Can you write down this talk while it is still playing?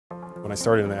When I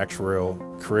started an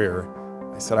actuarial career,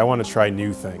 I said I want to try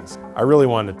new things. I really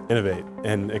wanted to innovate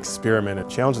and experiment and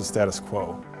challenge the status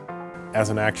quo. As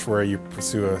an actuary, you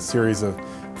pursue a series of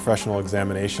professional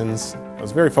examinations. I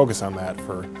was very focused on that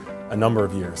for a number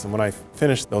of years. And when I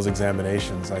finished those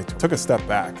examinations, I took a step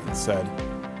back and said,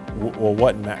 well,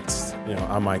 what next,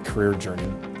 on my career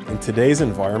journey? In today's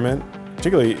environment,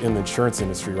 particularly in the insurance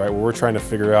industry, right, where we're trying to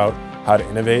figure out how to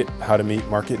innovate, how to meet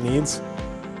market needs,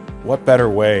 what better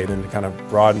way than to kind of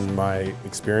broaden my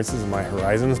experiences and my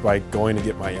horizons by going to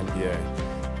get my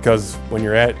MBA? Because when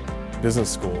you're at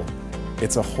business school,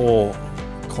 it's a whole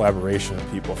collaboration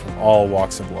of people from all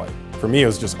walks of life. For me, it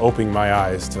was just opening my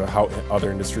eyes to how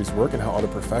other industries work and how other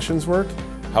professions work,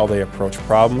 how they approach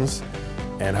problems,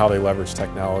 and how they leverage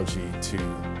technology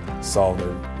to solve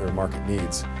their market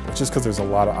needs. It's just because there's a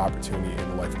lot of opportunity in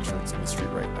the life insurance industry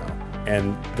right now.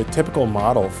 And the typical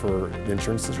model for the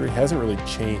insurance industry hasn't really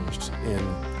changed in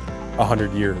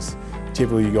 100 years.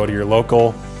 Typically you go to your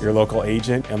local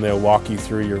agent and they'll walk you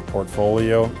through your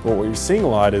portfolio. But what you're seeing a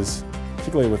lot is,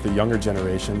 particularly with the younger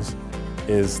generations,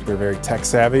 is they're very tech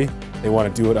savvy. They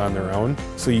want to do it on their own.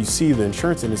 So you see the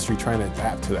insurance industry trying to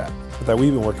adapt to that. But that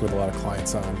we've been working with a lot of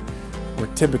clients on, where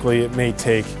typically it may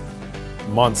take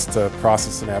months to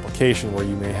process an application, where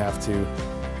you may have to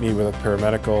meet with a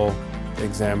paramedical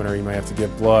examiner, you may have to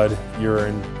get blood,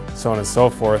 urine, so on and so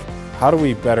forth. How do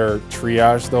we better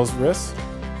triage those risks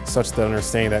such that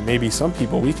understanding that maybe some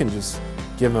people we can just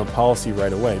give them a policy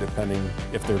right away depending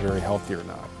if they're very healthy or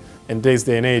not. In today's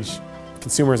day and age,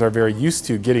 consumers are very used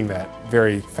to getting that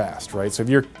very fast, right? So if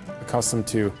you're accustomed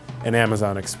to an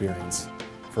Amazon experience,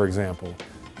 for example,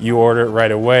 you order it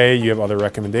right away, you have other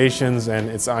recommendations, and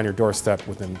it's on your doorstep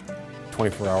within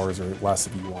 24 hours or less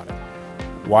if you want it.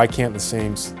 Why can't the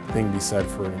same thing be said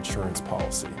for an insurance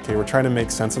policy? Okay, we're trying to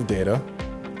make sense of data.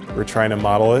 We're trying to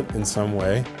model it in some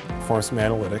way, perform some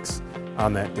analytics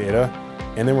on that data,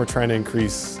 and then we're trying to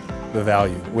increase the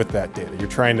value with that data. You're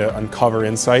trying to uncover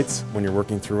insights when you're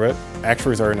working through it.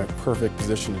 Actuaries are in a perfect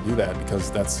position to do that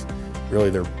because that's really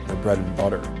their bread and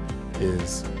butter,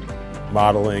 is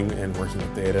modeling and working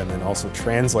with data and then also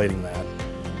translating that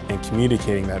and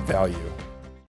communicating that value